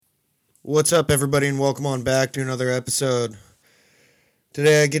What's up, everybody, and welcome on back to another episode.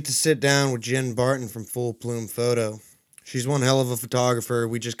 Today, I get to sit down with Jen Barton from Plume Photo. She's one hell of a photographer.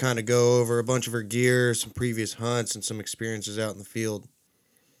 We just kind of go over a bunch of her gear, some previous hunts, and some experiences out in the field.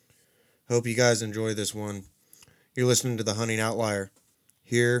 Hope you guys enjoy this one. You're listening to The Hunting Outlier.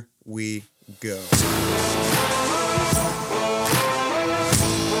 Here we go.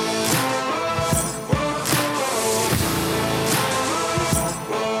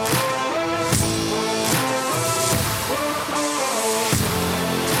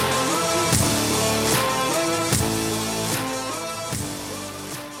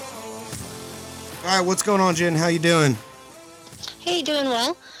 All right, what's going on, Jen? How you doing? Hey, doing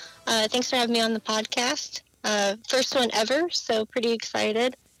well. Thanks for having me on the podcast. First one ever, so pretty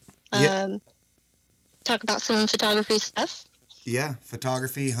excited. Yeah. Talk about some photography stuff. Yeah,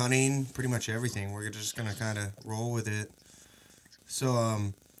 photography, hunting, pretty much everything. We're just going to kind of roll with it.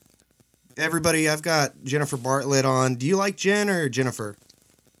 So, everybody, I've got Jennifer Bartlett on. Do you like Jen or Jennifer?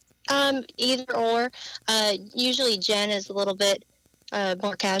 Either or. Usually Jen is a little bit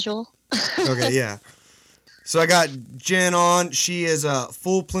more casual. Okay, yeah. So I got Jen on. She is a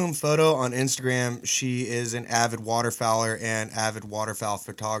Plume Photo on Instagram. She is an avid waterfowler and avid waterfowl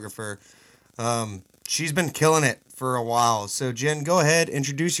photographer. She's been killing it for a while. So Jen, go ahead,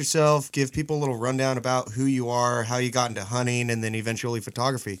 introduce yourself, give people a little rundown about who you are, how you got into hunting, and then eventually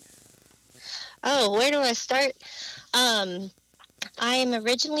photography. Oh, where do I start? I am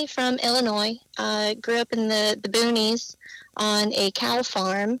originally from Illinois. Grew up in the boonies on a cow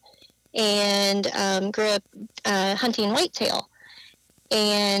farm. And grew up hunting whitetail,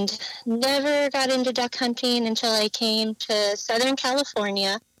 and never got into duck hunting until I came to Southern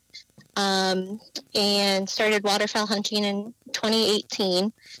California, and started waterfowl hunting in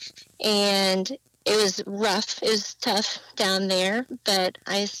 2018. And it was rough. It was tough down there, but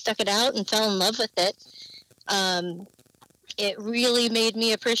I stuck it out and fell in love with it. It really made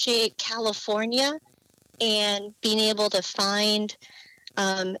me appreciate California and being able to find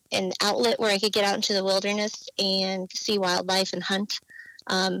an outlet where I could get out into the wilderness and see wildlife and hunt.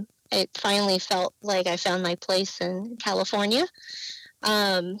 It finally felt like I found my place in California.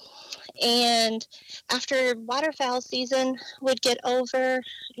 And after waterfowl season would get over,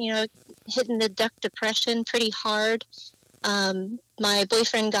 hitting the duck depression pretty hard, my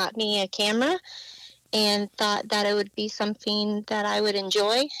boyfriend got me a camera and thought that it would be something that I would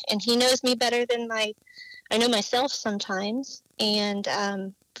enjoy. And he knows me better than I know myself sometimes, and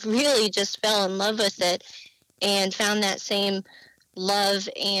really just fell in love with it and found that same love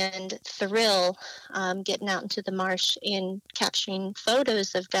and thrill getting out into the marsh and capturing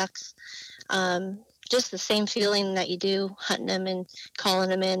photos of ducks. Just the same feeling that you do hunting them and calling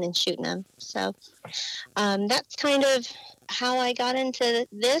them in and shooting them. So that's kind of how I got into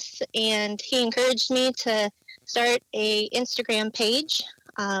this, and he encouraged me to start a Instagram page.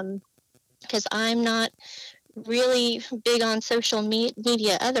 Because I'm not really big on social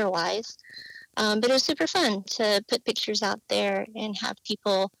media otherwise. But it was super fun to put pictures out there and have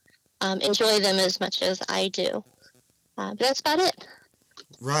people enjoy them as much as I do. But that's about it.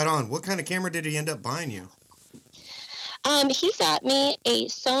 Right on. What kind of camera did he end up buying you? He got me a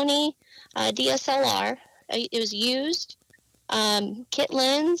Sony DSLR. It was used, kit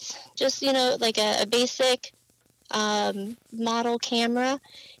lens, just, like a basic model camera.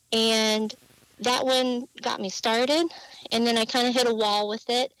 And that one got me started, and then I kind of hit a wall with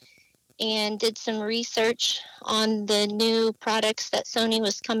it and did some research on the new products that Sony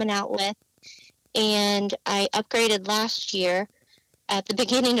was coming out with. And I upgraded last year at the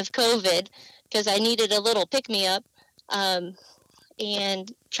beginning of COVID because I needed a little pick-me-up,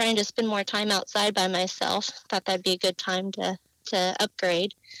 and trying to spend more time outside by myself. Thought that'd be a good time to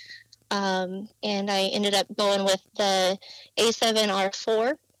upgrade. And I ended up going with the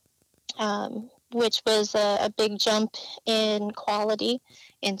A7R4. Which was a big jump in quality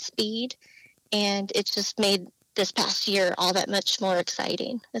and speed, and it just made this past year all that much more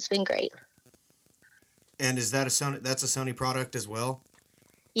exciting. It's been great. And is that that's a Sony product as well?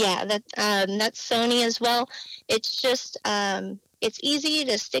 Yeah, that's Sony as well. It's just it's easy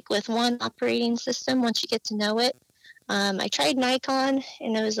to stick with one operating system once you get to know it. I tried Nikon,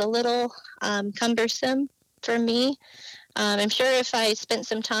 and it was a little cumbersome for me. I'm sure if I spent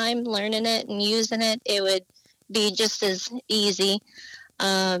some time learning it and using it, it would be just as easy.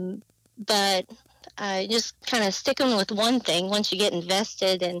 But just kind of sticking with one thing once you get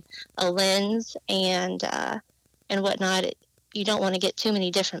invested in a lens and whatnot, you don't want to get too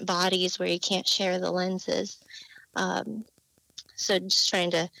many different bodies where you can't share the lenses. So just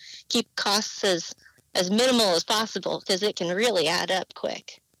trying to keep costs as minimal as possible because it can really add up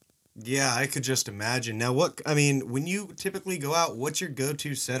quick. Yeah, I could just imagine. Now, I mean, when you typically go out, what's your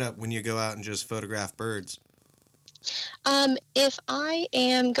go-to setup when you go out and just photograph birds? If I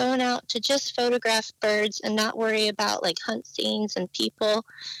am going out to just photograph birds and not worry about like hunt scenes and people,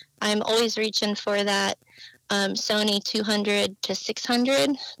 I'm always reaching for that Sony 200 to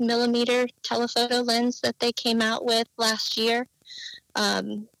 600 millimeter telephoto lens that they came out with last year,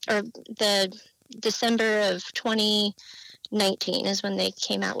 or the December of 2019 is when they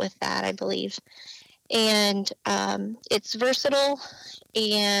came out with that, I believe. And it's versatile,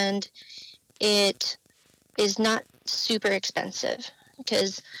 and it is not super expensive,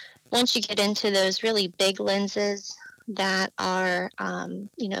 because once you get into those really big lenses that are,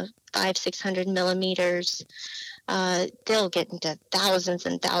 500, 600 millimeters, they'll get into thousands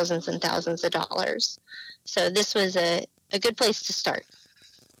and thousands and thousands of dollars. So this was a good place to start.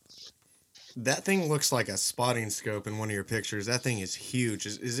 That thing looks like a spotting scope in one of your pictures. That thing is huge.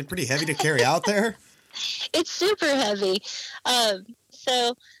 Is it pretty heavy to carry out there? It's super heavy.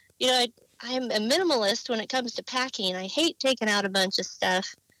 So, I'm a minimalist when it comes to packing. I hate taking out a bunch of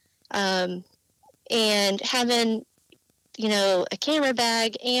stuff. And having, a camera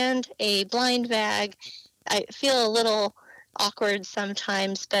bag and a blind bag, I feel a little awkward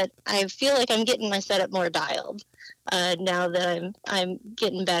sometimes, but I feel like I'm getting my setup more dialed now that I'm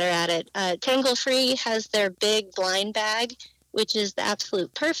getting better at it. Tangle Free has their big blind bag, which is the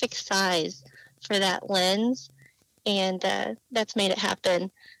absolute perfect size for that lens, and that's made it happen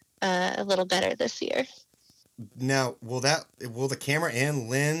a little better this year. Now, will the camera and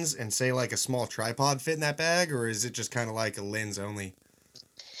lens and say like a small tripod fit in that bag, or is it just kind of like a lens only?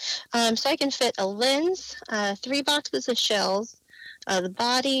 So I can fit a lens, 3 boxes of shells, the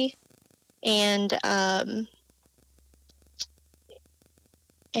body, and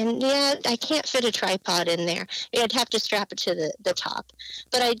yeah, I can't fit a tripod in there. I'd have to strap it to the top.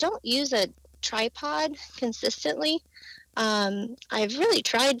 But I don't use a tripod consistently. I've really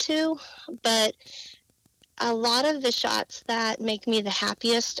tried to, but a lot of the shots that make me the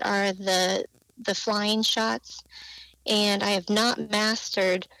happiest are the flying shots, and I have not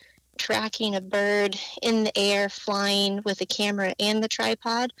mastered tracking a bird in the air flying with a camera and the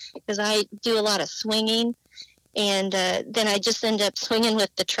tripod, because I do a lot of swinging, and then I just end up swinging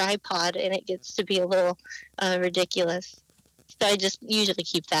with the tripod, and it gets to be a little ridiculous. So I just usually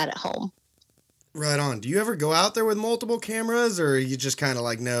keep that at home. Right on. Do you ever go out there with multiple cameras, or are you just kind of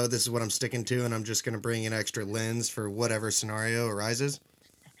like, no, this is what I'm sticking to, and I'm just going to bring an extra lens for whatever scenario arises?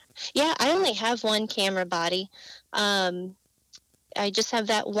 Yeah, I only have one camera body. Um, I just have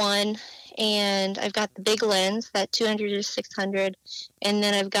that one, and I've got the big lens, that 200 to 600, and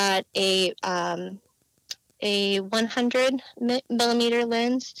then I've got a 100 millimeter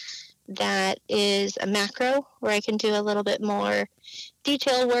lens that is a macro, where I can do a little bit more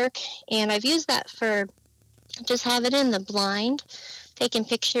detail work, and I've used that for just have it in the blind, taking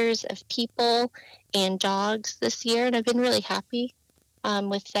pictures of people and dogs this year, and I've been really happy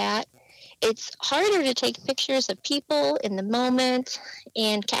with that. It's harder to take pictures of people in the moment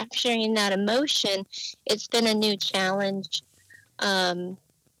and capturing that emotion. It's been a new challenge to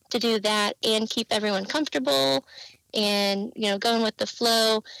do that and keep everyone comfortable, and going with the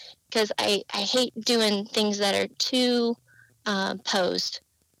flow, because I hate doing things that are too posed.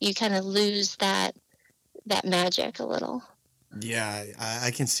 You kind of lose that magic a little. Yeah,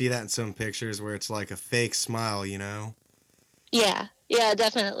 I can see that in some pictures where it's like a fake smile, you know? Yeah,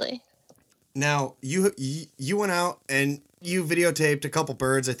 definitely. Now, you went out and you videotaped a couple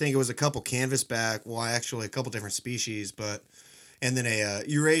birds. I think it was a couple canvasback. Well, actually, a couple different species, but and then a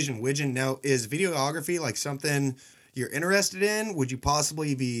Eurasian widgeon. Now, is videography like something you're interested in? Would you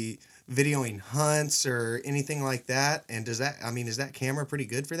possibly be videoing hunts or anything like that? And is that camera pretty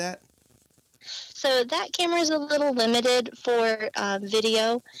good for that? So that camera is a little limited for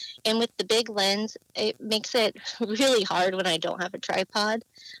video, and with the big lens, it makes it really hard when I don't have a tripod.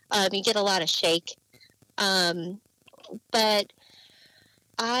 You get a lot of shake, um, but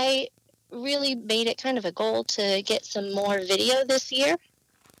I really made it kind of a goal to get some more video this year.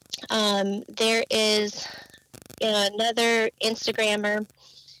 There is another Instagrammer.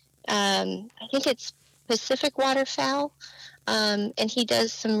 I think it's Pacific Waterfowl. And he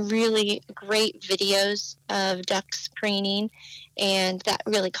does some really great videos of duck screening, and that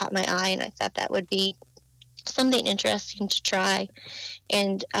really caught my eye, and I thought that would be something interesting to try,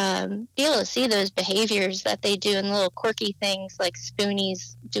 and be able to see those behaviors that they do, and little quirky things like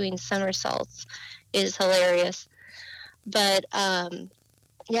spoonies doing somersaults is hilarious. But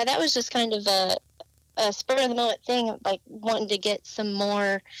yeah, that was just kind of a spur of the moment thing, like wanting to get some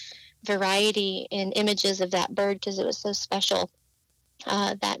more variety in images of that bird because it was so special.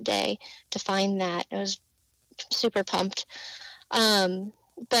 that day to find that. I was super pumped.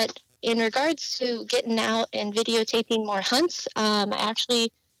 But in regards to getting out and videotaping more hunts, I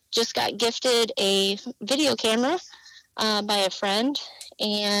actually just got gifted a video camera by a friend,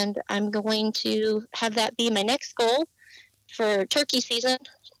 and I'm going to have that be my next goal for turkey season,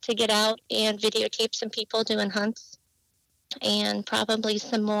 to get out and videotape some people doing hunts, and probably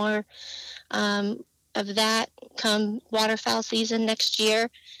some more of that come waterfowl season next year.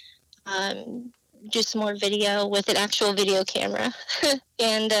 Um, do some more video with an actual video camera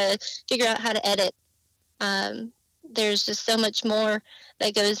and figure out how to edit. Um, there's just so much more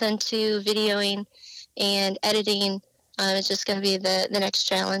that goes into videoing and editing. It's just going to be the next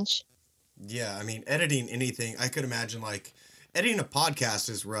challenge. Yeah, I mean, editing anything, I could imagine like editing a podcast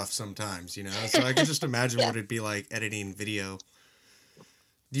is rough sometimes, you know? So I could just imagine Yeah. what it'd be like editing video.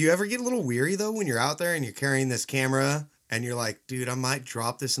 Do you ever get a little weary though when you're out there and you're carrying this camera and you're like, dude, I might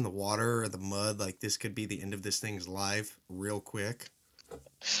drop this in the water or the mud. Like, this could be the end of this thing's life real quick.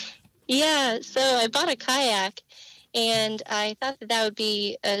 Yeah, so I bought a kayak, and I thought that would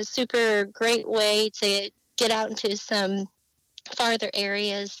be a super great way to get out into some farther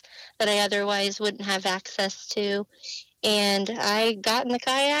areas that I otherwise wouldn't have access to. And I got in the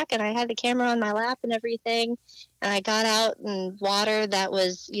kayak, and I had the camera on my lap and everything. And I got out in water that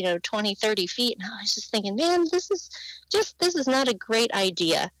was, 20, 30 feet. And I was just thinking, man, this is not a great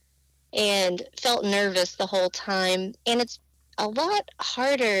idea. And felt nervous the whole time. And it's a lot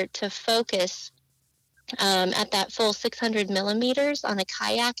harder to focus at that full 600 millimeters on a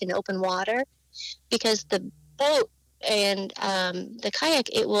kayak in open water, because the boat and the kayak,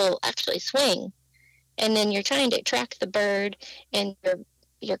 it will actually swing, and then you're trying to track the bird, and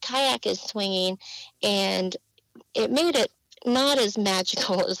your kayak is swinging, and it made it not as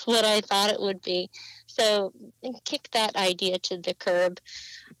magical as what I thought it would be. So kick that idea to the curb.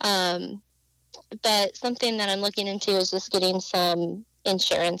 But something that I'm looking into is just getting some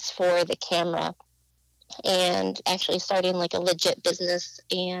insurance for the camera, and actually starting like a legit business,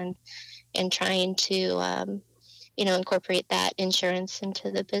 and trying to incorporate that insurance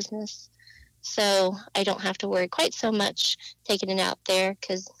into the business, so I don't have to worry quite so much taking it out there,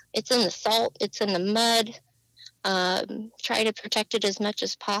 because it's in the salt, it's in the mud. Try to protect it as much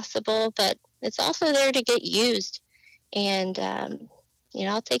as possible, but it's also there to get used, and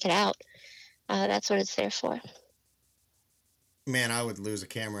I'll take it out. That's what it's there for. Man, I would lose a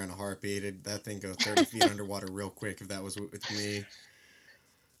camera in a heartbeat. That thing go 30 feet underwater real quick if that was with me.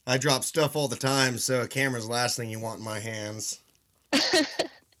 I drop stuff all the time, so a camera's the last thing you want in my hands.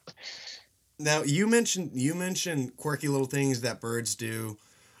 Now, you mentioned quirky little things that birds do.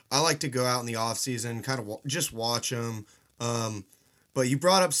 I like to go out in the off season, kind of just watch them. But you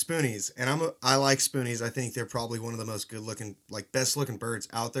brought up spoonies, and I like spoonies. I think they're probably one of the most good looking, like best looking birds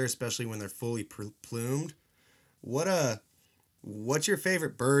out there, especially when they're fully plumed. What's your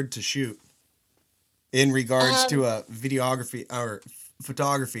favorite bird to shoot in regards to a videography or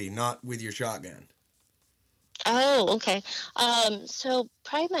photography, not with your shotgun? Oh, okay. So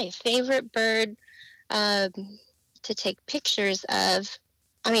probably my favorite bird um, to take pictures of.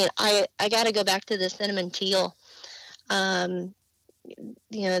 I mean, I got to go back to the cinnamon teal.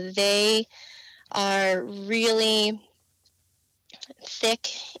 They are really thick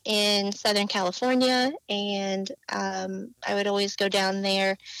in Southern California, and I would always go down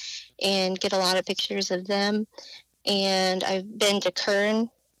there and get a lot of pictures of them. And I've been to Kern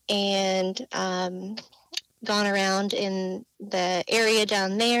and gone around in the area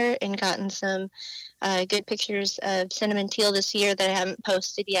down there and gotten some good pictures of cinnamon teal this year that I haven't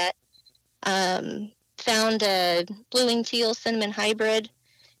posted yet. Found a blue-winged teal cinnamon hybrid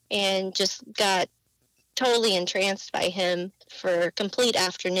and just got totally entranced by him for a complete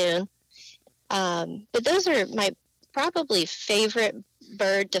afternoon. But those are my probably favorite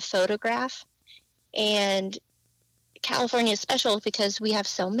bird to photograph. And California is special because we have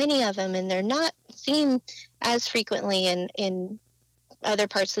so many of them, and they're not seen as frequently in other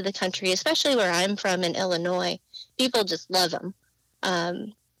parts of the country, especially where I'm from in Illinois. People just love them.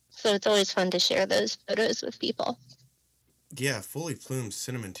 So it's always fun to share those photos with people. Yeah, fully plumed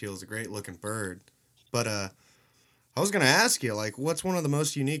cinnamon teal is a great looking bird. But I was gonna ask you, like, what's one of the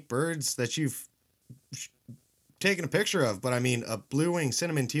most unique birds that you've taken a picture of? But I mean, a blue-winged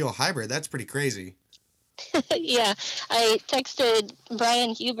cinnamon teal hybrid, that's pretty crazy. Yeah, I texted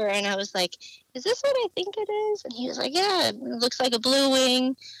Brian Huber and I was like, is this what I think it is? And he was like, yeah, it looks like a blue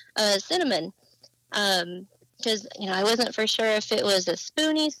wing cinnamon. Because, I wasn't for sure if it was a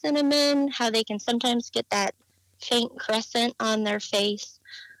spoony cinnamon, how they can sometimes get that faint crescent on their face.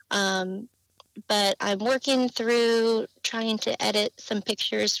 but I'm working through trying to edit some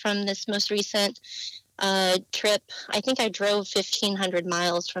pictures from this most recent trip. I think I drove 1,500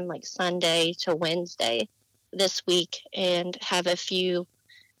 miles from like Sunday to Wednesday this week and have a few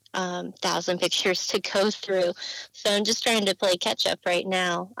thousand pictures to go through. So I'm just trying to play catch up right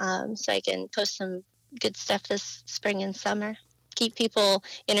now, so I can post some good stuff this spring and summer. Keep people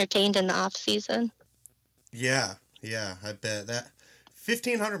entertained in the off season. Yeah, yeah, I bet that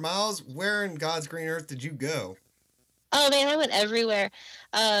 1,500 miles. Where in God's green earth did you go? Oh man, I went everywhere.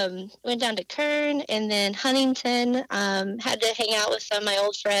 Went down to Kern and then Huntington. Had to hang out with some of my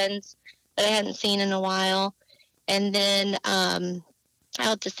old friends that I hadn't seen in a while, and then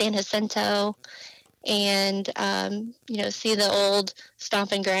out to San Jacinto and see the old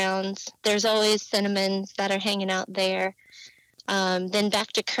stomping grounds. There's always Cinnamons that are hanging out there. Then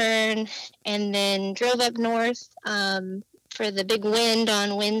back to Kern, and then drove up north for the big wind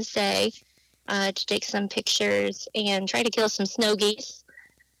on Wednesday to take some pictures and try to kill some snow geese.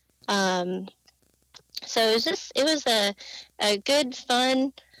 So it was a good,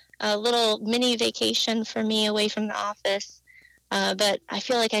 fun little mini vacation for me away from the office. But I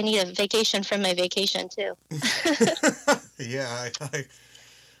feel like I need a vacation from my vacation too. Yeah,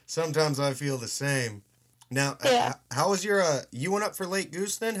 sometimes I feel the same. Now, Yeah. how was your, you went up for Lake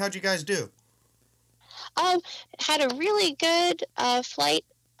Goose then? How'd you guys do? Had a really good flight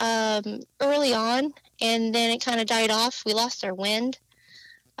early on, and then it kind of died off. We lost our wind.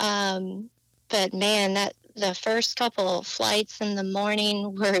 But man, the first couple of flights in the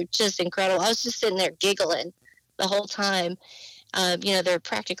morning were just incredible. I was just sitting there giggling the whole time. They're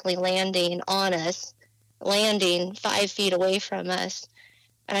practically landing on us, landing 5 feet away from us,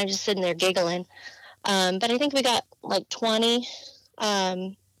 and I'm just sitting there giggling. But I think we got like 20.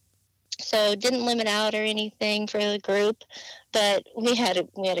 So didn't limit out or anything for the group, but we had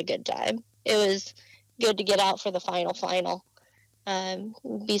a good time. It was good to get out for the final.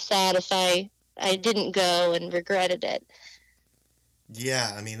 Be sad if I didn't go and regretted it.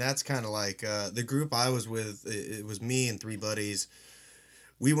 Yeah, I mean, that's kind of like the group I was with. It was me and three buddies.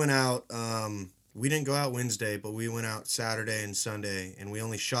 We went out. We didn't go out Wednesday, but we went out Saturday and Sunday, and we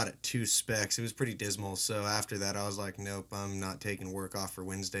only shot at 2 specs. It was pretty dismal. So after that, I was like, nope, I'm not taking work off for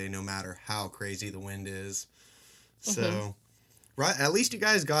Wednesday, no matter how crazy the wind is. So, right, at least you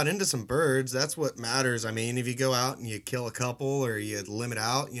guys got into some birds. That's what matters. I mean, if you go out and you kill a couple or you limit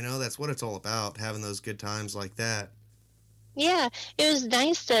out, that's what it's all about, having those good times like that. Yeah, it was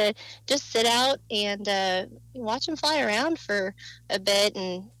nice to just sit out and watch them fly around for a bit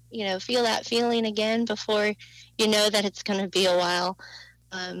and, feel that feeling again before you know that it's going to be a while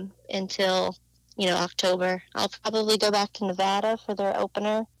until, October. I'll probably go back to Nevada for their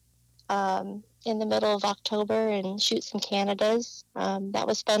opener in the middle of October and shoot some Canadas. That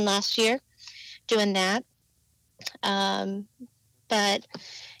was fun last year doing that. But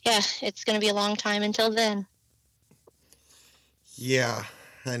yeah, it's going to be a long time until then. Yeah,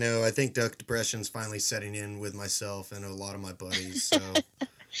 I know. I think duck depression's finally setting in with myself and a lot of my buddies. So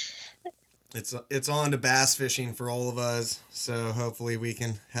it's on to bass fishing for all of us. So hopefully we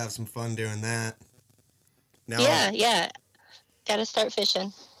can have some fun doing that. Now, yeah. Got to start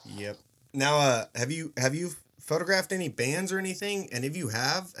fishing. Yep. Now, have you photographed any bands or anything? And if you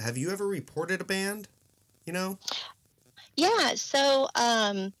have you ever reported a band? Yeah. So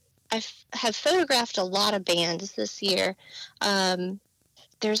I have photographed a lot of bands this year.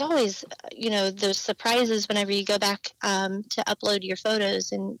 There's always, those surprises whenever you go back to upload your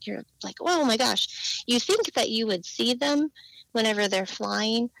photos and you're like, oh my gosh, you think that you would see them whenever they're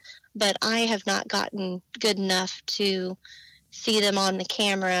flying, but I have not gotten good enough to see them on the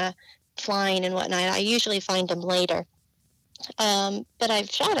camera flying and whatnot. I usually find them later. But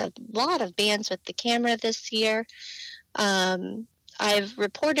I've shot a lot of bands with the camera this year. I've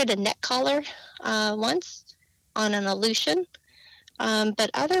reported a neck collar once on an Aleutian. But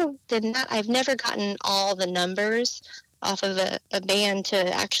other than that, I've never gotten all the numbers off of a band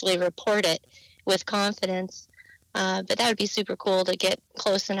to actually report it with confidence. But that would be super cool to get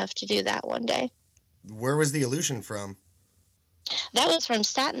close enough to do that one day. Where was the Aleutian from? That was from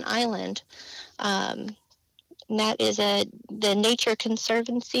Staten Island. And that is the Nature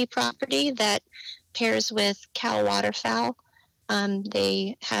Conservancy property that pairs with Cal Waterfowl.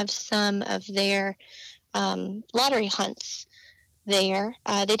 They have some of their lottery hunts there.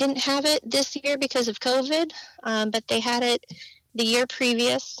 They didn't have it this year because of COVID, but they had it the year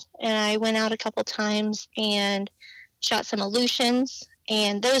previous, and I went out a couple times and shot some Aleutians,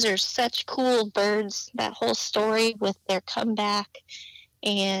 and those are such cool birds, that whole story with their comeback,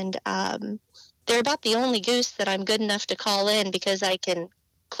 and they're about the only goose that I'm good enough to call in because I can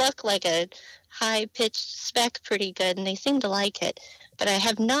cluck like a high-pitched speck pretty good, and they seem to like it. But I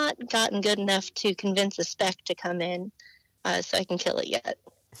have not gotten good enough to convince a speck to come in so I can kill it yet.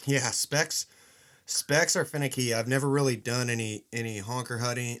 Yeah, specs are finicky. I've never really done any honker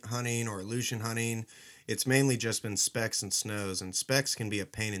hunting or Aleutian hunting. It's mainly just been specs and snows, and specs can be a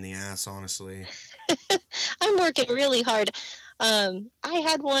pain in the ass, honestly. I'm working really hard. I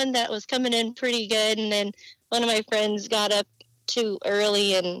had one that was coming in pretty good, and then one of my friends got up too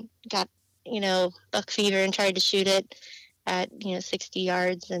early and got, buck fever and tried to shoot it at, 60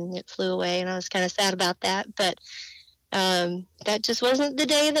 yards, and it flew away, and I was kind of sad about that. But that just wasn't the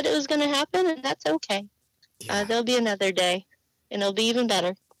day that it was going to happen, and that's okay. Yeah. There'll be another day, and it'll be even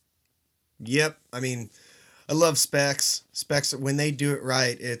better. Yep. I mean, I love specs. Specs, when they do it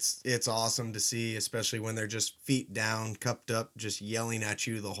right, it's awesome to see, especially when they're just feet down, cupped up, just yelling at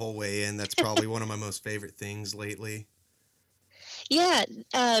you the whole way in. That's probably one of my most favorite things lately. Yeah,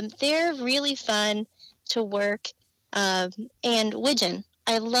 they're really fun to work. And widgeon.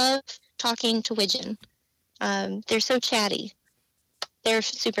 I love talking to widgeon. They're so chatty. They're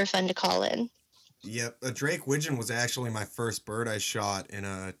super fun to call in. Yep. A Drake widgeon was actually my first bird I shot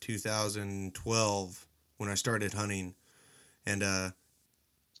in 2012 when I started hunting. And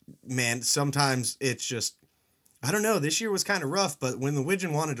man, sometimes it's just, I don't know, this year was kind of rough, but when the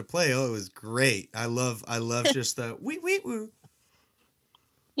widgeon wanted to play, it was great. I love just the woo.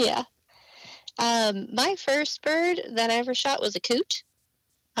 Yeah. My first bird that I ever shot was a coot.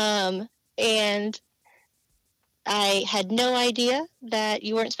 And I had no idea that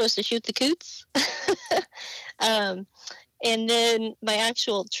you weren't supposed to shoot the coots. And then my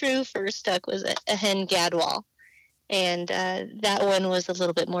actual true first duck was a hen gadwall. And that one was a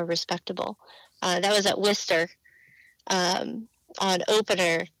little bit more respectable. That was at Worcester on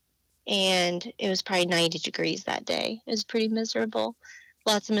opener, and it was probably 90 degrees that day. It was pretty miserable.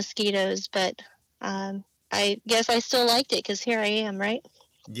 Lots of mosquitoes, but I guess I still liked it because here I am, right?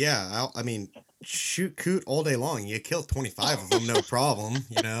 Yeah, I mean, shoot coot all day long. You kill 25 of them, no problem,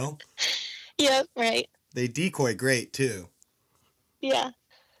 Yep, right. They decoy great, too. Yeah.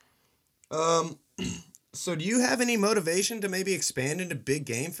 So do you have any motivation to maybe expand into big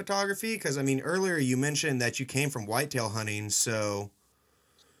game photography? Because, I mean, earlier you mentioned that you came from whitetail hunting, so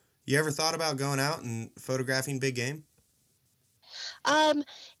you ever thought about going out and photographing big game?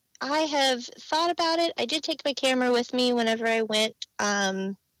 I have thought about it. I did take my camera with me whenever I went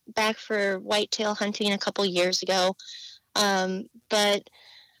back for whitetail hunting a couple years ago. But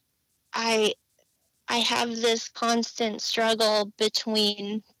I have this constant struggle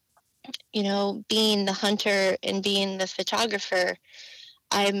between, being the hunter and being the photographer.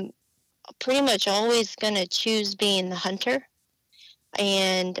 I'm pretty much always going to choose being the hunter.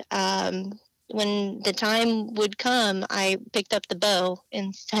 And when the time would come, I picked up the bow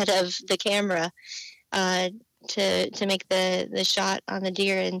instead of the camera to make the shot on the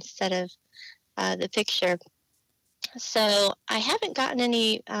deer instead of the picture. So I haven't gotten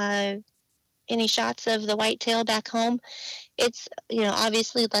any shots of the whitetail back home. It's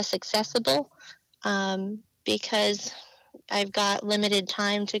obviously less accessible because I've got limited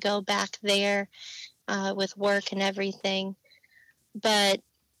time to go back there with work and everything. But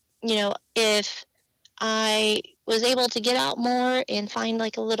if I was able to get out more and find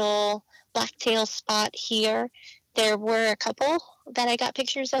like a little blacktail spot here, there were a couple that I got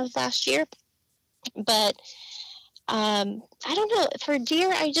pictures of last year. But I don't know. For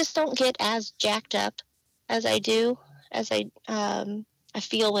deer, I just don't get as jacked up as I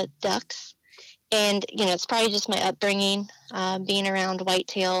feel with ducks. And, it's probably just my upbringing, being around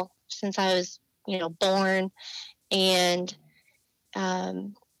whitetail since I was, born. And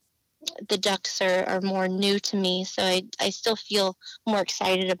the ducks are more new to me, so I still feel more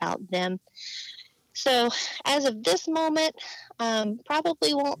excited about them. So as of this moment,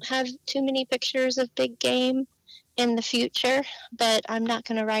 probably won't have too many pictures of big game in the future, but I'm not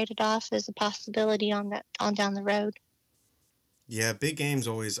going to write it off as a possibility on down the road. Yeah, big game's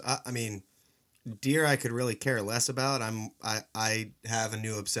always, I mean, deer I could really care less about. I have a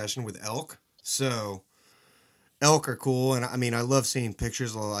new obsession with elk, so elk are cool, and I mean, I love seeing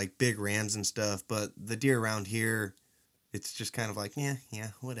pictures of like big rams and stuff, but the deer around here, it's just kind of like, yeah,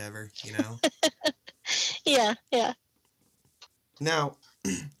 whatever. Yeah. Now,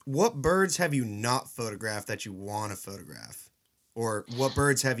 what birds have you not photographed that you want to photograph? Or what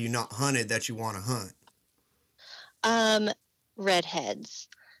birds have you not hunted that you want to hunt? Redheads.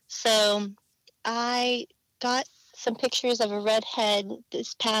 So I got some pictures of a redhead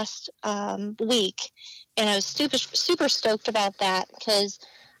this past week, and I was super stoked about that because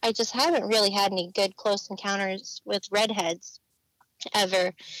I just haven't really had any good close encounters with redheads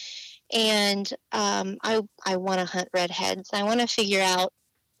ever. And I want to hunt redheads. I want to figure out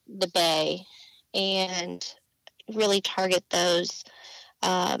the bay and really target those,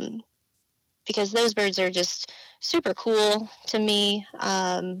 um, because those birds are just super cool to me.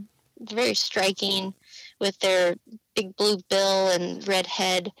 Very striking with their big blue bill and red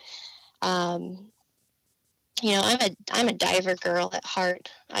head. Um, I'm a diver girl at heart.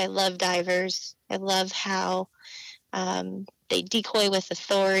 I love divers. I love how they decoy with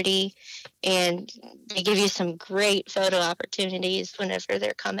authority, and they give you some great photo opportunities whenever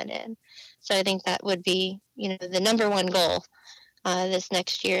they're coming in. So I think that would be, the number one goal this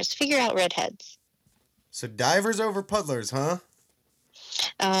next year is figure out redheads. So divers over puddlers, huh?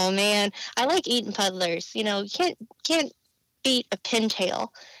 Oh man, I like eating puddlers. You can't beat a pintail.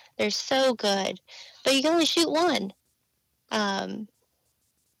 They're so good, but you can only shoot one. Um,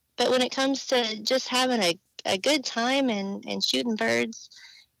 but when it comes to just having a good time and shooting birds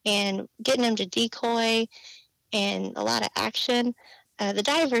and getting them to decoy and a lot of action, the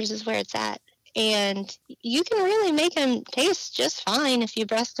divers is where it's at. And you can really make them taste just fine if you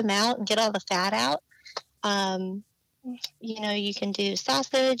breast them out and get all the fat out. Um, you can do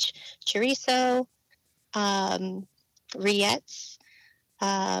sausage, chorizo, rillettes.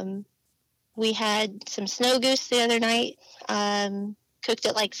 Um, we had some snow goose the other night, cooked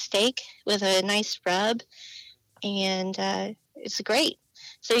it like steak with a nice rub, and it's great.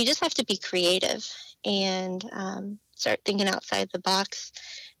 So you just have to be creative and start thinking outside the box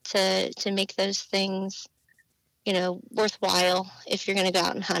to make those things, worthwhile if you're going to go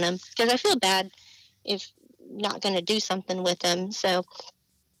out and hunt them. Because I feel bad if not going to do something with them. So,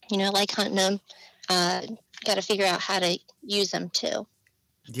 like hunting them, got to figure out how to use them too.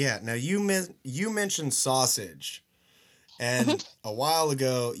 Yeah. Now you mentioned sausage, and Mm-hmm. a while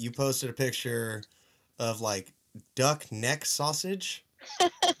ago you posted a picture of like duck neck sausage,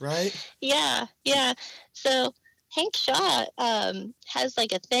 right? Yeah, yeah. So Hank Shaw has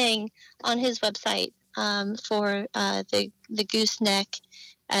like a thing on his website for the gooseneck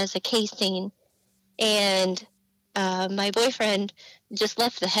as a casing, and my boyfriend just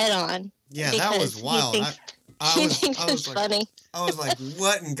left the head on Yeah, that was because he wild. thinks I he was thinks I it's was like funny. I was like,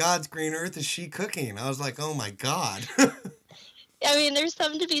 what in God's green earth is she cooking? I was like, oh my God. I mean, there's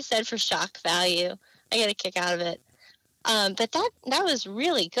something to be said for shock value. I get a kick out of it. But that was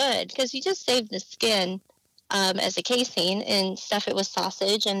really good because you just saved the skin as a casing and stuff it with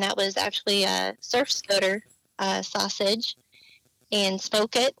sausage, and that was actually a surf scoter sausage, and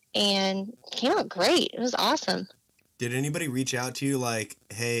smoke it, and came out great. It was awesome. Did anybody reach out to you like,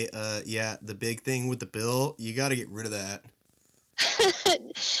 hey, yeah, the big thing with the bill, you got to get rid of that?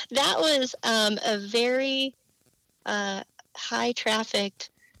 That was a very high trafficked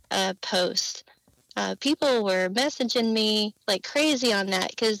post. People were messaging me like crazy on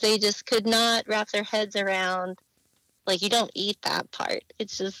that because they just could not wrap their heads around, like, you don't eat that part.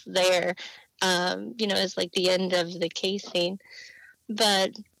 It's just there. It's like the end of the casing.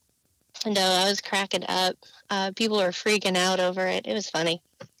 But no, I was cracking up. People were freaking out over it. It was funny.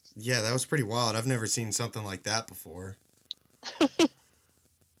 Yeah, that was pretty wild. I've never seen something like that before.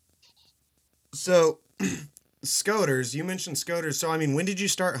 So, scoters, you mentioned scoters. So, I mean, when did you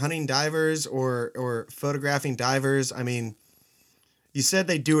start hunting divers or photographing divers? I mean, you said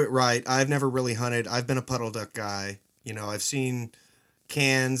they do it right. I've never really hunted. I've been a puddle duck guy. I've seen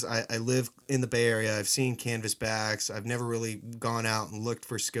cans. I live in the Bay Area. I've seen canvas backs. I've never really gone out and looked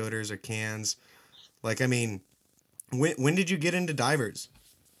for scoters or cans. Like, I mean, when did you get into divers?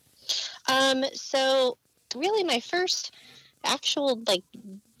 So really my first actual, like,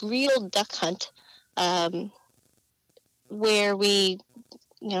 real duck hunt, um, where we,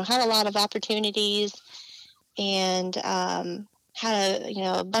 had a lot of opportunities and had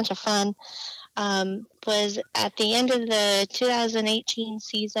a bunch of fun, was at the end of the 2018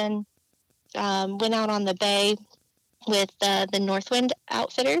 season. Went out on the bay with the Northwind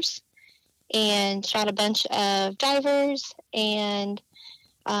Outfitters and shot a bunch of divers and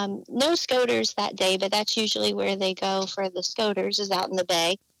no scoters that day, but that's usually where they go for the scoters, is out in the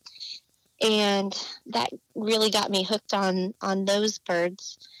bay. And that really got me hooked on those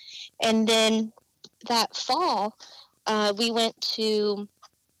birds. And then that fall, we went to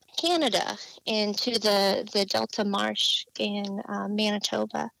Canada and to the Delta Marsh in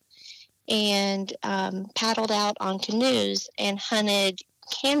Manitoba, and paddled out on canoes and hunted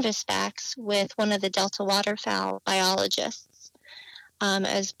canvasbacks with one of the Delta waterfowl biologists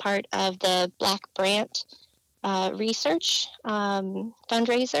as part of the Black Brant research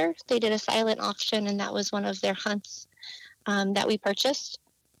fundraiser. They did a silent auction, and that was one of their hunts that we purchased.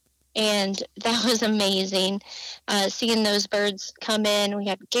 And that was amazing. Seeing those birds come in, we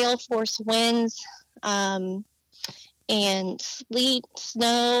had gale force winds, and sleet,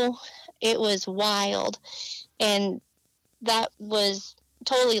 snow. It was wild. And that was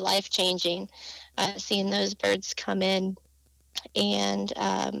totally life changing, seeing those birds come in and,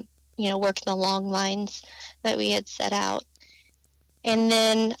 working the long lines that we had set out. And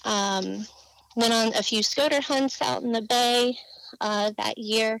then went on a few scoter hunts out in the bay that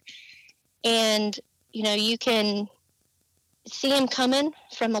year. And, you can see them coming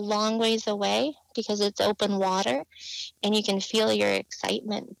from a long ways away because it's open water, and you can feel your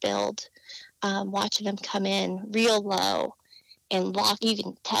excitement build, watching them come in real low and lock. You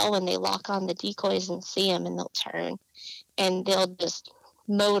can tell when they lock on the decoys and see them, and they'll turn and they'll just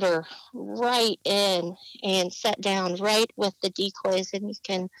motor right in and set down right with the decoys, and you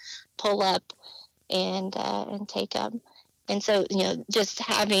can pull up and take them. And so, just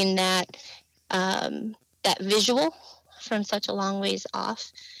having that visual from such a long ways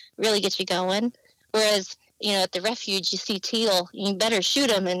off really gets you going. Whereas, at the refuge, you see teal, you better shoot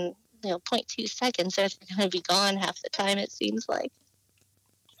them in, 0.2 seconds, or they're going to be gone half the time, it seems like.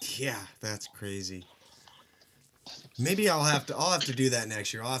 Yeah, that's crazy. Maybe I'll have to do that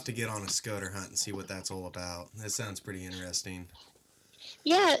next year. I'll have to get on a scoter hunt and see what that's all about. That sounds pretty interesting.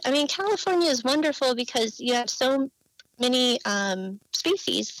 Yeah, I mean, California is wonderful because you have so many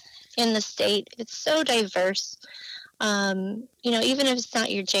species in the state. It's so diverse. Even if it's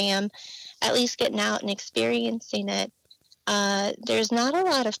not your jam, at least getting out and experiencing it. There's not a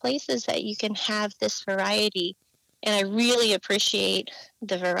lot of places that you can have this variety, and I really appreciate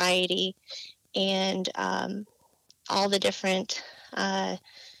the variety and all the different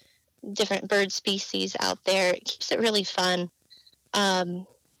bird species out there. It keeps it really fun.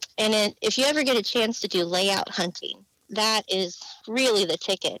 If you ever get a chance to do layout hunting, that is really the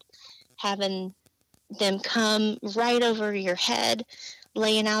ticket. Having them come right over your head,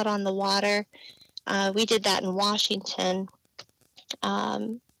 laying out on the water. We did that in Washington,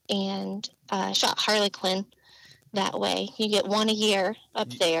 and shot harlequin that way. You get one a year up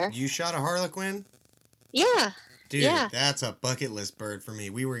there. You shot a harlequin? Yeah. Dude, yeah. That's a bucket list bird for me.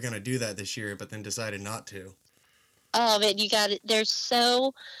 We were going to do that this year, but then decided not to. Oh, but you got it. They're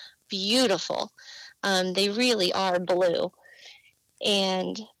so beautiful. They really are blue.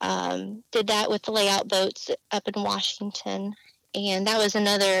 And did that with the layout boats up in Washington. And that was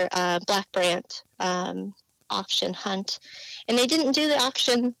another Black Brant auction hunt. And they didn't do the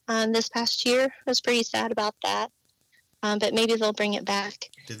auction this past year. I was pretty sad about that. But maybe they'll bring it back.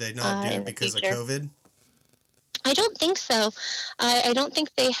 Did they not do it because of COVID? I don't think so. I don't think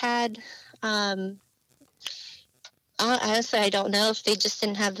they had... honestly, I don't know if they just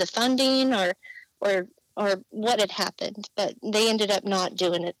didn't have the funding or what had happened, but they ended up not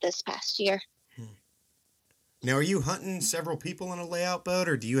doing it this past year. Now, are you hunting several people on a layout boat,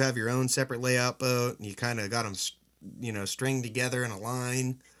 or do you have your own separate layout boat and you kind of got them, stringed together in a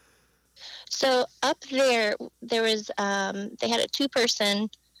line? So up there was they had a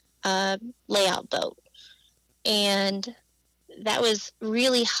 2-person layout boat, and that was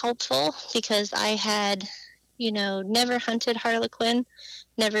really helpful because I had never hunted harlequin,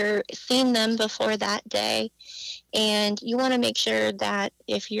 never seen them before that day. And you want to make sure that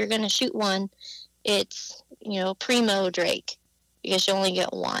if you're going to shoot one, it's, primo drake, because you only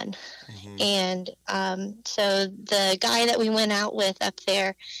get one. Mm-hmm. And so the guy that we went out with up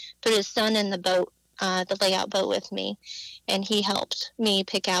there put his son in the boat, the layout boat with me, and he helped me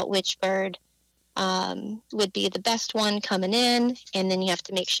pick out which bird would be the best one coming in. And then you have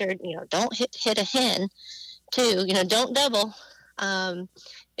to make sure, don't hit a hen too, don't double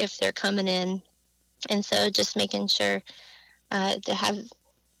if they're coming in. And so just making sure to have,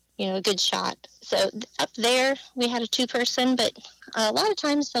 a good shot. So up there, we had a 2-person, but a lot of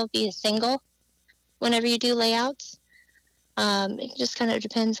times there'll be a single whenever you do layouts. It just kind of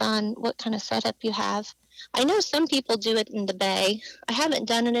depends on what kind of setup you have. I know some people do it in the bay. I haven't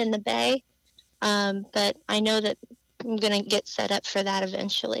done it in the bay, but I know that I'm going to get set up for that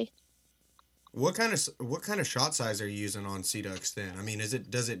eventually. What kind of shot size are you using on sea ducks then? I mean,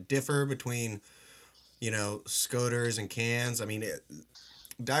 does it differ between, scoters and cans? I mean,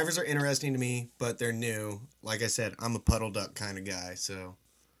 divers are interesting to me, but they're new. Like I said, I'm a puddle duck kind of guy, so.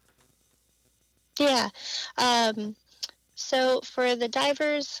 Yeah. So for the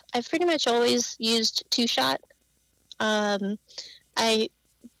divers, I've pretty much always used 2-shot. I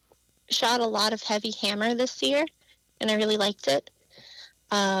shot a lot of heavy hammer this year, and I really liked it.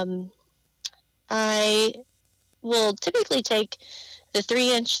 I will typically take the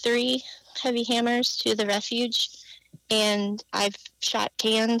 3-inch 3 heavy hammers to the refuge and I've shot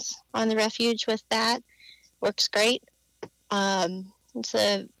cans on the refuge with that. Works great. It's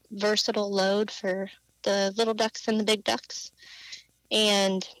a versatile load for the little ducks and the big ducks.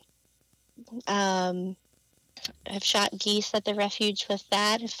 And um, I've shot geese at the refuge with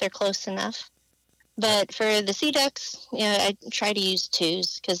that if they're close enough. But for the sea ducks, I try to use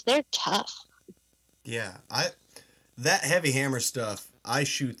twos because they're tough. Yeah, that heavy hammer stuff, I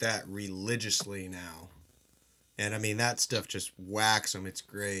shoot that religiously now. And I mean, that stuff just whacks them. It's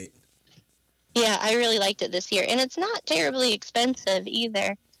great. Yeah, I really liked it this year. And it's not terribly expensive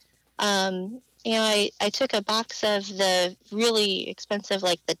either. I took a box of the really expensive,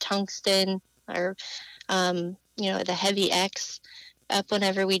 like the tungsten or, the heavy X up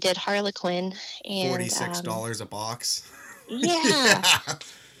whenever we did Harlequin. And $46 a box. yeah. Yeah.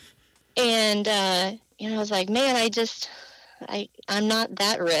 And, I was like, man, I'm not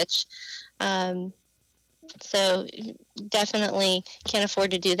that rich. So definitely can't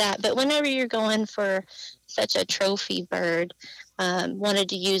afford to do that. But whenever you're going for such a trophy bird, wanted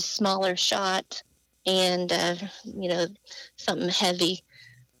to use smaller shot and, something heavy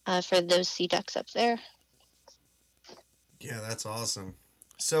for those sea ducks up there. Yeah, that's awesome.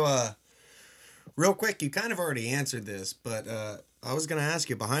 So, real quick, you kind of already answered this, but I was going to ask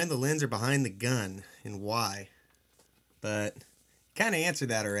you behind the lens or behind the gun and why. But you kind of answered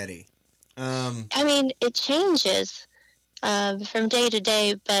that already. I mean, it changes from day to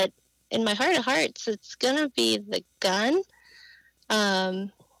day, but in my heart of hearts, it's going to be the gun.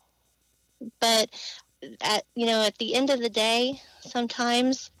 But at the end of the day,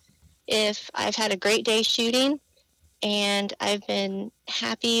 sometimes if I've had a great day shooting and I've been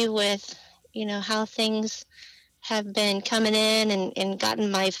happy with, how things have been coming in and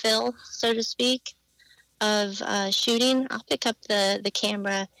gotten my fill, so to speak, of shooting, I'll pick up the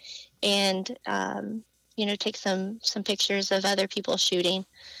camera and, take some pictures of other people shooting.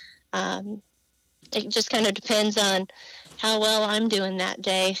 It just kind of depends on how well I'm doing that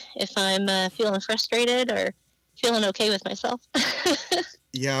day, if I'm feeling frustrated or feeling okay with myself.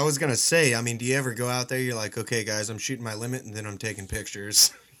 Yeah, I was going to say, I mean, do you ever go out there, you're like, okay, guys, I'm shooting my limit, and then I'm taking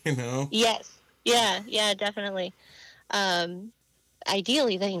pictures, you know? Yes. Yeah, definitely.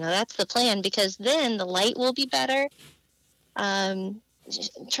 Ideally, that's the plan because then the light will be better.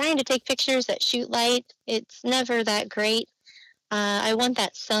 Trying to take pictures at shoot light, it's never that great. I want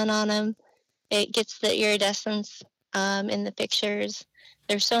that sun on them. It gets the iridescence in the pictures.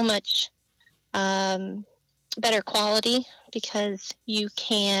 There's so much better quality because you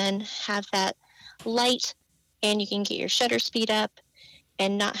can have that light and you can get your shutter speed up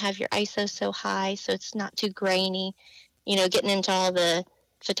and not have your ISO so high so it's not too grainy. Getting into all the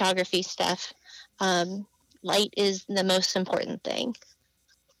photography stuff, light is the most important thing.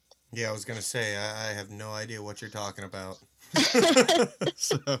 Yeah, I was going to say, I have no idea what you're talking about.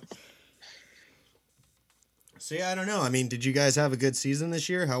 so, yeah, I don't know. I mean, did you guys have a good season this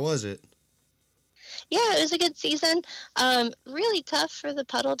year? How was it? Yeah, it was a good season. Really tough for the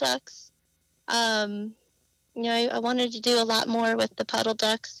puddle ducks. I wanted to do a lot more with the puddle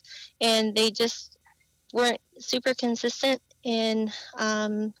ducks, and they just weren't super consistent in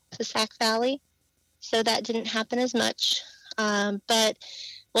the Sac Valley, so that didn't happen as much. But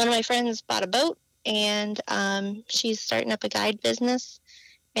one of my friends bought a boat, and she's starting up a guide business,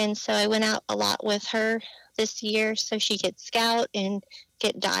 and so I went out a lot with her this year so she could scout and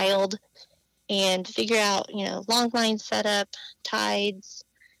get dialed and figure out, long line setup, tides.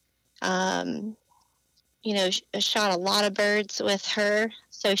 Shot a lot of birds with her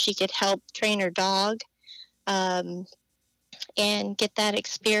so she could help train her dog and get that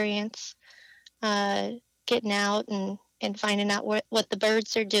experience getting out and finding out what the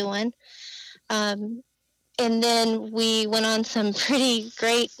birds are doing. And then we went on some pretty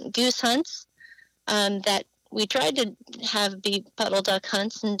great goose hunts that we tried to have be puddle duck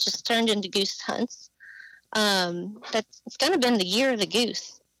hunts and just turned into goose hunts. It's kind of been the year of the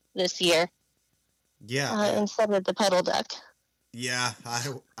goose this year. Yeah. Instead of the puddle duck. Yeah,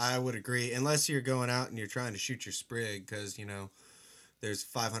 I would agree. Unless you're going out and you're trying to shoot your sprig because, there's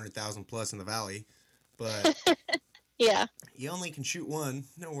 500,000 plus in the valley. But yeah. You only can shoot one.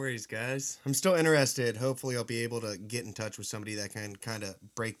 No worries, guys. I'm still interested. Hopefully, I'll be able to get in touch with somebody that can kind of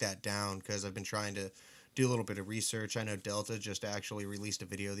break that down because I've been trying to do a little bit of research. I know Delta just actually released a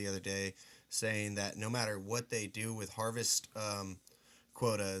video the other day saying that no matter what they do with harvest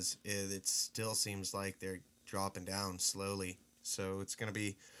quotas, it still seems like they're dropping down slowly. So it's going to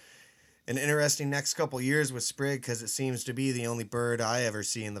be an interesting next couple years with sprig because it seems to be the only bird I ever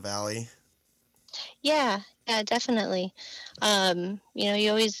see in the valley. Yeah, definitely. You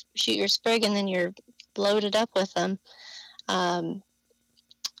always shoot your sprig and then you're loaded up with them. Um,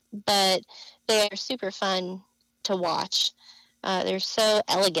 but they are super fun to watch. They're so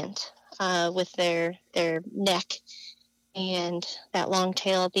elegant with their neck and that long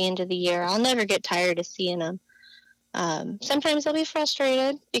tail at the end of the year. I'll never get tired of seeing them. Sometimes I'll be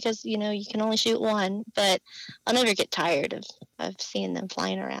frustrated because you can only shoot one, but I'll never get tired of seeing them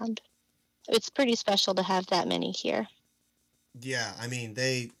flying around. It's pretty special to have that many here. Yeah, I mean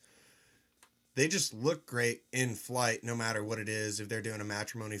they just look great in flight, no matter what it is. If they're doing a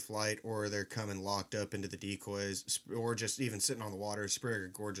matrimony flight or they're coming locked up into the decoys, or just even sitting on the water, Sprig are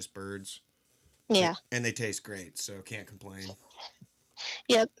gorgeous birds. Yeah. And they taste great, so can't complain.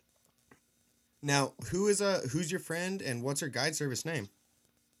 Yep. Now, who's your friend and what's her guide service name?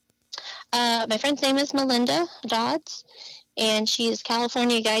 My friend's name is Melinda Dodds, and she is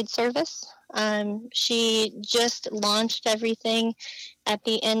California Guide Service. She just launched everything at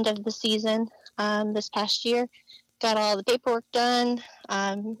the end of the season this past year. Got all the paperwork done.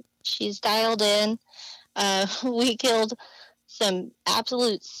 She's dialed in. We killed some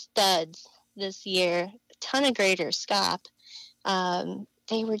absolute studs this year. A ton of greater scop.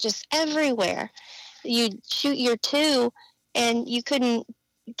 They were just everywhere. You'd shoot your two, and you couldn't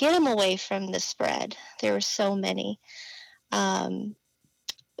get them away from the spread. There were so many.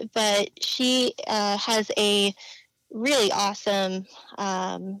 But she has a really awesome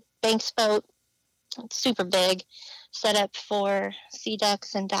Banks boat. It's super big, set up for sea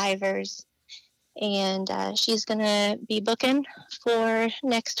ducks and divers. And she's going to be booking for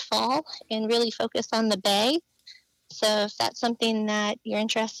next fall and really focus on the bay. So if that's something that you're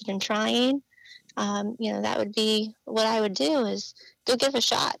interested in trying, that would be what I would do is go give it a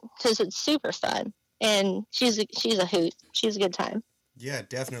shot because it's super fun. And she's a hoot. She's a good time. Yeah,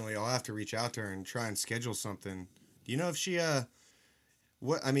 definitely. I'll have to reach out to her and try and schedule something. Do you know if she is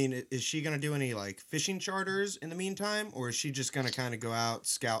she gonna do any like fishing charters in the meantime, or is she just gonna kind of go out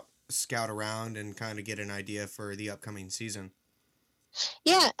scout around and kind of get an idea for the upcoming season?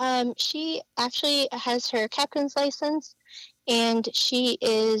 Yeah, she actually has her captain's license, and she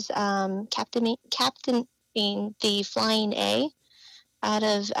is captaining the Flying A out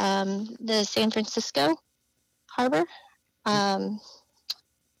of the San Francisco harbor.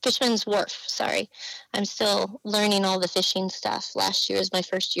 Fisherman's Wharf, sorry. I'm still learning all the fishing stuff. Last year was my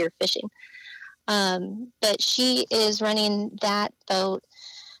first year fishing. But she is running that boat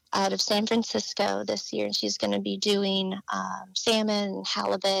out of San Francisco this year, and she's going to be doing salmon,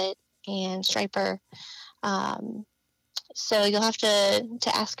 halibut, and striper. So you'll have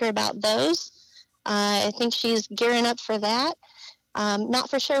to ask her about those. I think she's gearing up for that. Not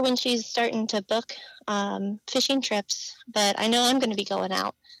for sure when she's starting to book fishing trips, but I know I'm going to be going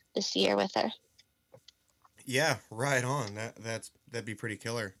out this year with her. Yeah, right on. That'd be pretty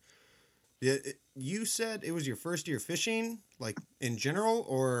killer. You said it was your first year fishing, like in general,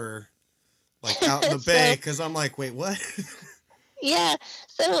 or like out in the bay? Because I'm like, wait, what? Yeah,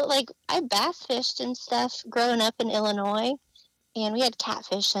 so like I bass fished and stuff growing up in Illinois, and we had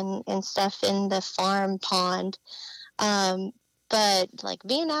catfish and stuff in the farm pond. But like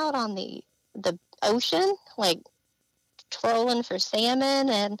being out on the ocean, like trolling for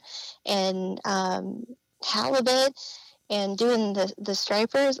salmon and halibut and doing the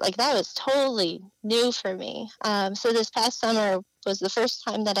stripers, like that was totally new for me. So this past summer was the first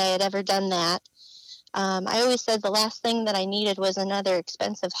time that I had ever done that. I always said the last thing that I needed was another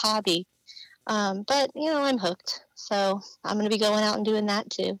expensive hobby. But I'm hooked, so I'm going to be going out and doing that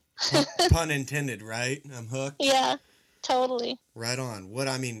too. Pun intended, right? I'm hooked. Yeah, totally. Right on.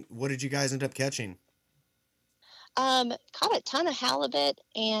 What did you guys end up catching? Caught a ton of halibut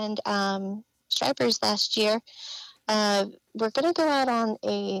and stripers last year. We're going to go out on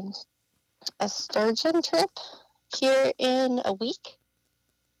a sturgeon trip here in a week,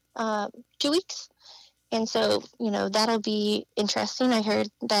 2 weeks. And so, that'll be interesting. I heard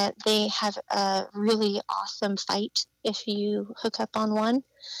that they have a really awesome fight if you hook up on one.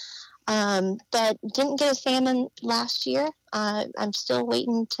 But didn't get a salmon last year. I'm still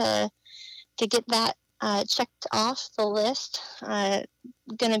waiting to get that checked off the list.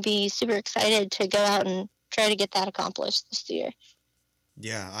 Going to be super excited to go out and try to get that accomplished this year.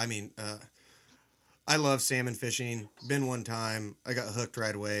 Yeah, I love salmon fishing. Been one time, I got hooked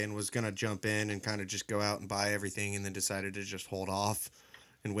right away and was gonna jump in and kind of just go out and buy everything, and then decided to just hold off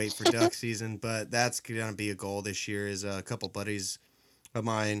and wait for duck season. But that's gonna be a goal this year. Is a couple buddies of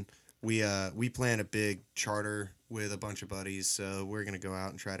mine. We plan a big charter with a bunch of buddies, so we're gonna go out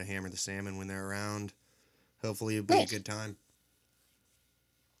and try to hammer the salmon when they're around. Hopefully, it'll be a good time.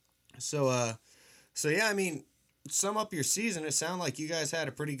 So yeah, sum up your season, it sounded like you guys had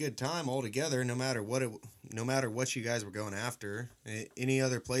a pretty good time all together, no matter what you guys were going after. Any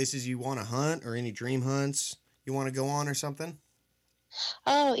other places you want to hunt, or any dream hunts you want to go on, or something?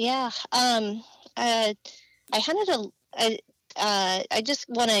 Oh yeah. Uh, I hunted I just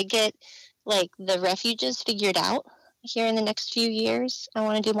want to get like the refuges figured out here in the next few years. I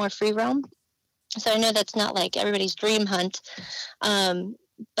want to do more free roam. So I know that's not like everybody's dream hunt, um,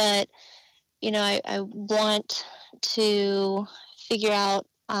 but I want to figure out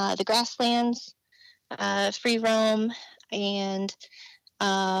the grasslands, free roam, and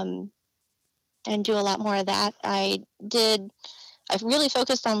um, and do a lot more of that. I've really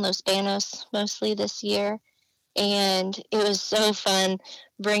focused on Los Banos mostly this year, and it was so fun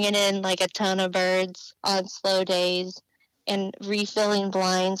bringing in like a ton of birds on slow days and refilling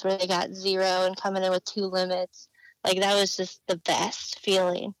blinds where they got 0 and coming in with 2 limits. Like that was just the best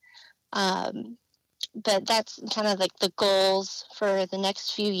feeling. Um, but that's kind of like the goals for the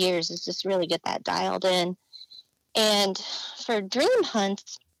next few years is just really get that dialed in. And for dream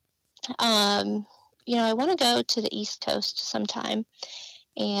hunts, um, I want to go to the East Coast sometime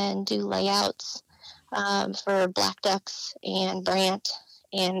and do layouts for black ducks and brant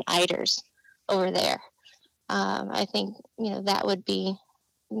and eiders over there. I think that would be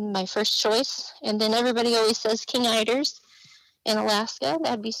my first choice. And then everybody always says king eiders in Alaska.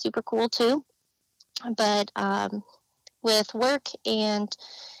 That'd be super cool too. But with work and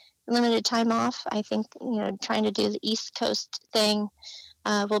limited time off, I think trying to do the East Coast thing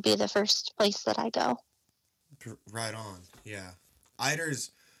will be the first place that I go. Right on. Yeah.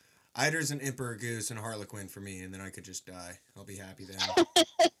 Eiders, Eiders and Emperor Goose and Harlequin for me, and then I could just die. I'll be happy then.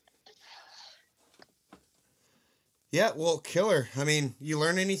 Yeah, well, killer. I mean, you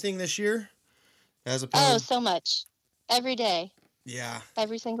learn anything this year? As Oh, opposed, so much. Every day. yeah,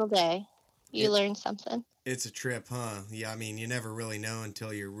 Every single day. You it learn something. it's a trip, huh? Yeah, I mean, you never really know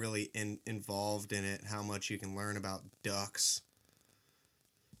until you're really involved in it how much you can learn about ducks.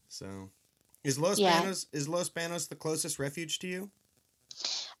 So, Yeah. Is Los Banos the closest refuge to you?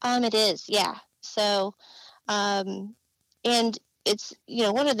 It is. Yeah. So, and it's,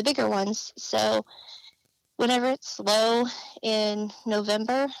 one of the bigger ones. So whenever it's low in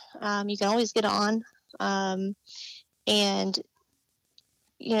November, you can always get on. Um, and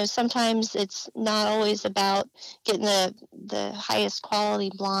sometimes it's not always about getting the highest quality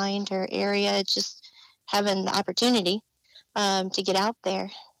blind or area. It's just having the opportunity to get out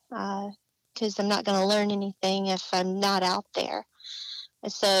there, because I'm not going to learn anything if I'm not out there.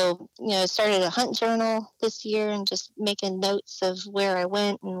 So, I started a hunt journal this year and just making notes of where I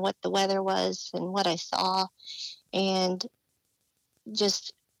went and what the weather was and what I saw, and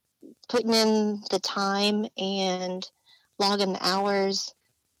just putting in the time and logging the hours.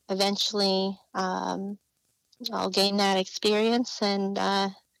 Eventually, I'll gain that experience and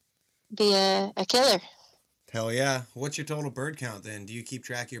be a killer. Hell yeah. What's your total bird count then? Do you keep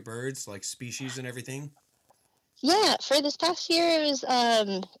track of your birds, like species and everything? Yeah, for this past year, it was, I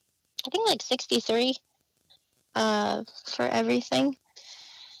think, like 63 for everything.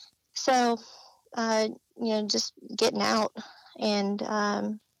 So, just getting out and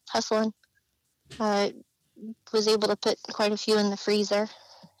hustling. Uh, was able to put quite a few in the freezer.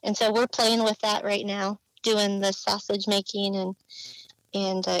 And so we're playing with that right now, doing the sausage making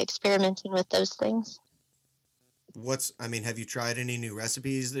and experimenting with those things. I mean, have you tried any new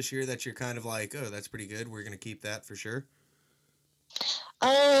recipes this year that you're kind of like, oh, that's pretty good. We're going to keep that for sure?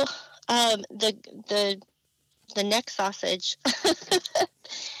 Oh, the the neck sausage.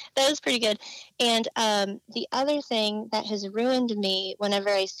 That was pretty good. And the other thing that has ruined me whenever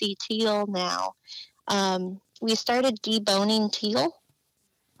I see teal now, we started deboning teal.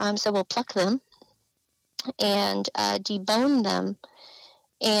 So we'll pluck them and debone them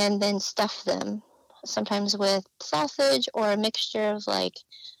and then stuff them, sometimes with sausage or a mixture of like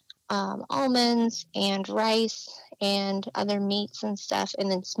almonds and rice and other meats and stuff, and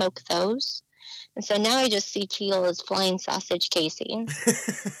then smoke those. And so now I just see teal as flying sausage casing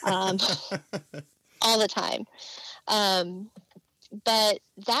um, all the time. Um, but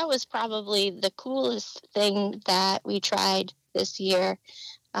that was probably the coolest thing that we tried this year.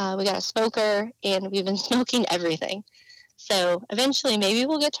 We got a smoker and we've been smoking everything. So eventually, maybe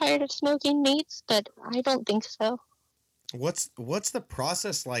we'll get tired of smoking meats, but I don't think so. What's the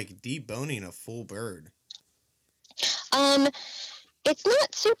process like deboning a full bird? Um, it's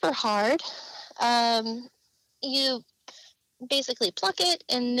not super hard. You basically pluck it,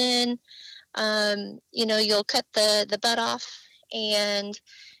 and then you'll cut the butt off, and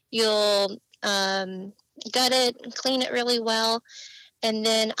you'll gut it, clean it really well, and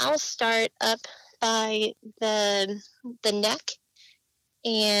then I'll start up by the neck,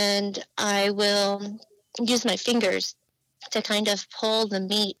 and I will use my fingers to kind of pull the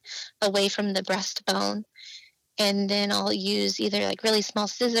meat away from the breastbone. And then I'll use either like really small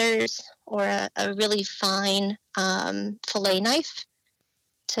scissors or a really fine fillet knife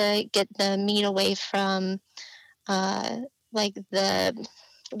to get the meat away from like the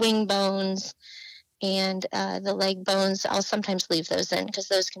wing bones and the leg bones. I'll sometimes leave those in because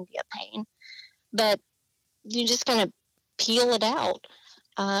those can be a pain. But you just kind of peel it out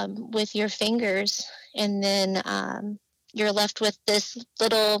with your fingers, and then you're left with this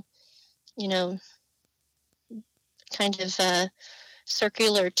little, you know, kind of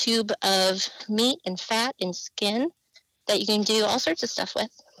circular tube of meat and fat and skin that you can do all sorts of stuff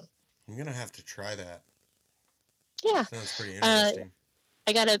with. I'm gonna have to try that. Yeah. Sounds pretty interesting.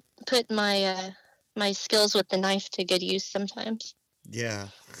 I gotta put my my skills with the knife to good use sometimes. Yeah.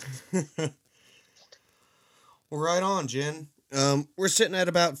 Well, right on, Jen. We're sitting at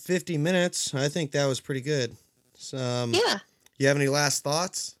about 50 minutes. I think that was pretty good. So, Yeah. You have any last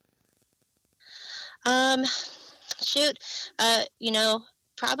thoughts? Shoot. You know,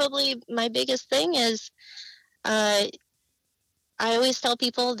 probably my biggest thing is I always tell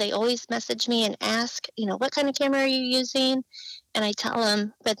people, they always message me and ask, you know, what kind of camera are you using? And I tell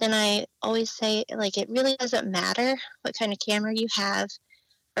them, but then I always say, like, it really doesn't matter what kind of camera you have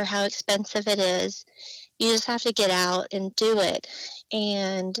or how expensive it is. You just have to get out and do it.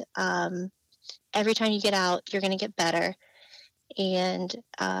 And every time you get out, you're going to get better and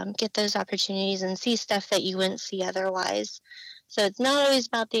get those opportunities and see stuff that you wouldn't see otherwise. So it's not always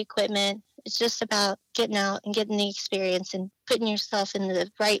about the equipment. It's just about getting out and getting the experience and putting yourself in the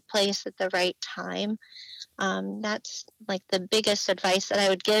right place at the right time. That's like the biggest advice that I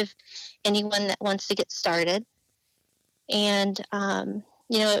would give anyone that wants to get started. And,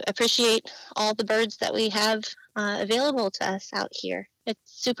 you know, appreciate all the birds that we have available to us out here. It's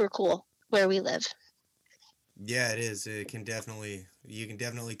super cool where we live. Yeah, it is. You can definitely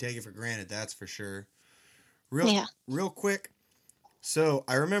take it for granted. That's for sure. Real quick. So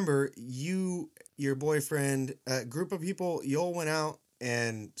I remember your boyfriend, a group of people, you all went out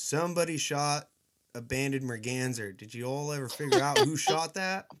and somebody shot a banded merganser. Did you all ever figure out who shot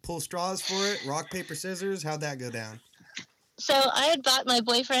that? Pull straws for it? Rock, paper, scissors? How'd that go down? So I had bought my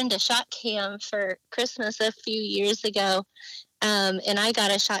boyfriend a shot cam for Christmas a few years ago. And I got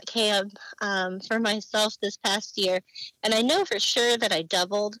a shot cam for myself this past year. And I know for sure that I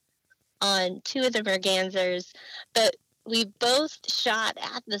doubled on two of the mergansers, but we both shot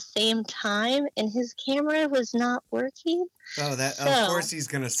at the same time, and his camera was not working. Oh, of course he's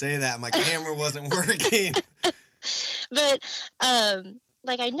gonna say that. My camera wasn't working. But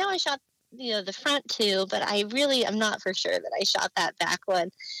like, I know I shot, you know, the front two, but I really am not for sure that I shot that back one.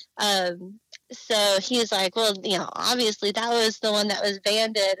 So he was like, well, you know, obviously that was the one that was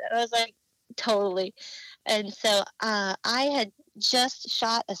banded. And I was like, totally. And so I had just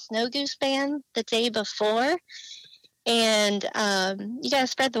shot a snow goose band the day before, and you got to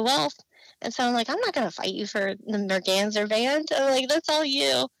spread the wealth. And so I'm like, I'm not going to fight you for the merganser band. I'm like, that's all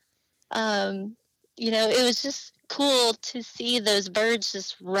you. You know, it was just cool to see those birds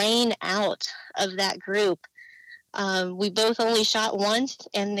just rain out of that group. We both only shot once,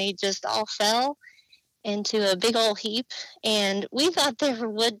 and they just all fell into a big old heap. And we thought they were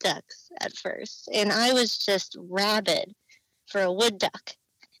wood ducks at first, and I was just rabid for a wood duck.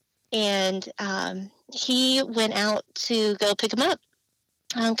 And he went out to go pick them up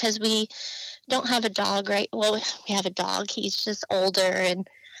because we don't have a dog, right? Well, we have a dog. He's just older and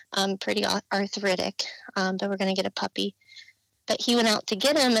pretty arthritic, but we're going to get a puppy. But he went out to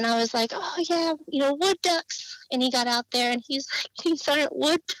get him, and I was like, oh, yeah, you know, wood ducks. And he got out there, and he's like, these aren't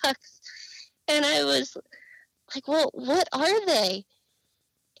wood ducks. And I was like, well, what are they?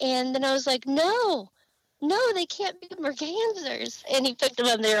 And then I was like, no, they can't be mergansers. And he picked them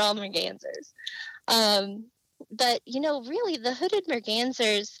up, they're all mergansers. But, you know, really, the hooded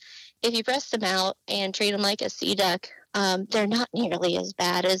mergansers, if you breast them out and treat them like a sea duck, they're not nearly as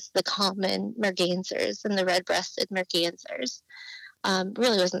bad as the common mergansers and the red-breasted mergansers.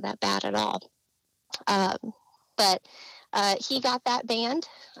 Really wasn't that bad at all. But he got that band.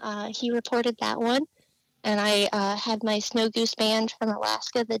 He reported that one. And I had my snow goose band from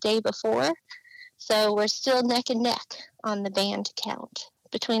Alaska the day before. So we're still neck and neck on the band count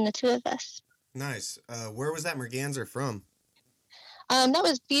between the two of us. Nice. Where was that merganser from? That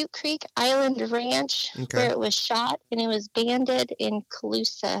was Butte Creek Island Ranch, where it was shot, and it was banded in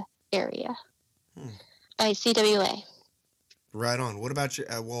Colusa area by CWA. Right on. What about you?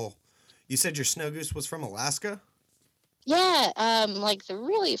 Well, you said your snow goose was from Alaska? Yeah, like the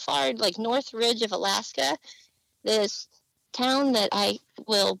really far, like North Ridge of Alaska, this town that I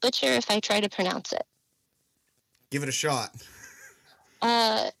will butcher if I try to pronounce it. Give it a shot.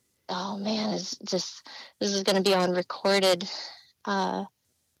 Uh, oh man, this is going to be on recorded, uh,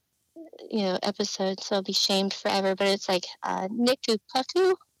 episode, so I'll be shamed forever. But it's like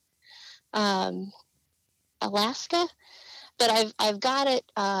Nikupuku, um, Alaska. But I've got it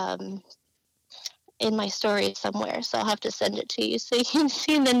in my story somewhere, so I'll have to send it to you so you can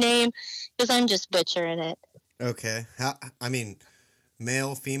see the name because I'm just butchering it. Okay.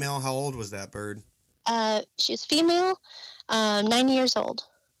 Male, female, how old was that bird? She's female, 9 years old.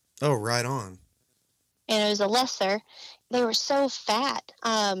 Oh, right on. And it was a lesser. They were so fat.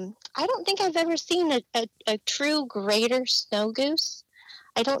 I don't think I've ever seen a true greater snow goose.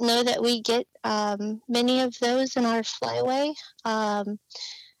 I don't know that we get many of those in our flyway.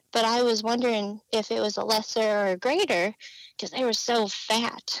 But I was wondering if it was a lesser or a greater because they were so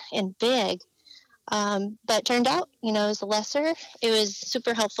fat and big. But it turned out, it was a lesser. It was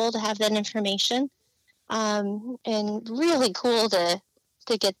super helpful to have that information, and really cool to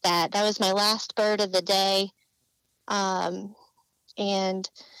get that. That was my last bird of the day, and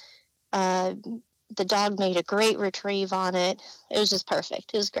the dog made a great retrieve on it. It was just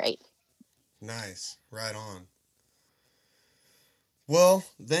perfect. It was great. Nice. Right on. Well,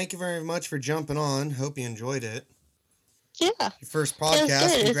 thank you very much for jumping on. Hope you enjoyed it. Yeah. Your first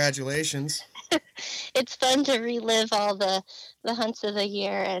podcast. Congratulations. It's fun to relive all the hunts of the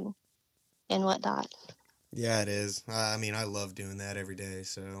year and whatnot. Yeah, it is. I love doing that every day.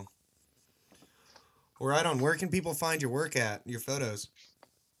 So, well, right on. Where can people find your work at? Your photos?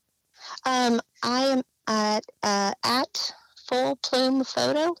 I am at Full Plume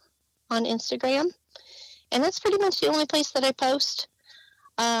Photo on Instagram, and that's pretty much the only place that I post.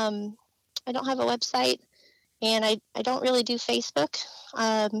 I don't have a website, and I don't really do Facebook.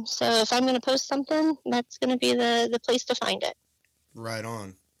 So if I'm going to post something, that's going to be the place to find it. Right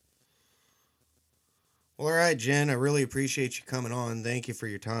on. Well, all right, Jen, I really appreciate you coming on. Thank you for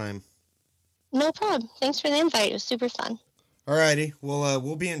your time. No problem. Thanks for the invite. It was super fun. All righty. Well,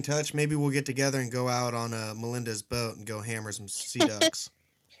 we'll be in touch. Maybe we'll get together and go out on Melinda's boat and go hammer some sea ducks.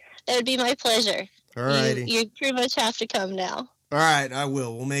 That would be my pleasure. All righty. You pretty much have to come now. All right, I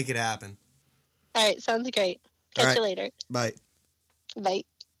will. We'll make it happen. All right, sounds great. Catch you later. Bye. Bye.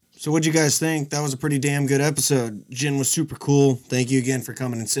 So what'd you guys think? That was a pretty damn good episode. Jen was super cool. Thank you again for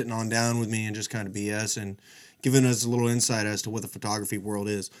coming and sitting on down with me and just kind of BS and giving us a little insight as to what the photography world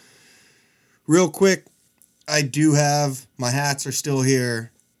is. Real quick, I do have, my hats are still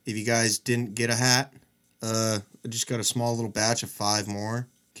here. If you guys didn't get a hat, I just got a small little batch of 5 more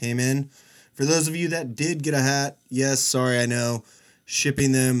came in. For those of you that did get a hat, yes, sorry, I know,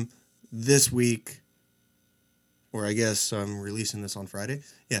 shipping them this week. Or I guess I'm releasing this on Friday.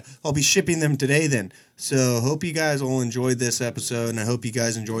 Yeah, I'll be shipping them today then. So hope you guys all enjoyed this episode, and I hope you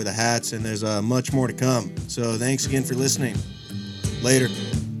guys enjoy the hats, and there's much more to come. So thanks again for listening. Later.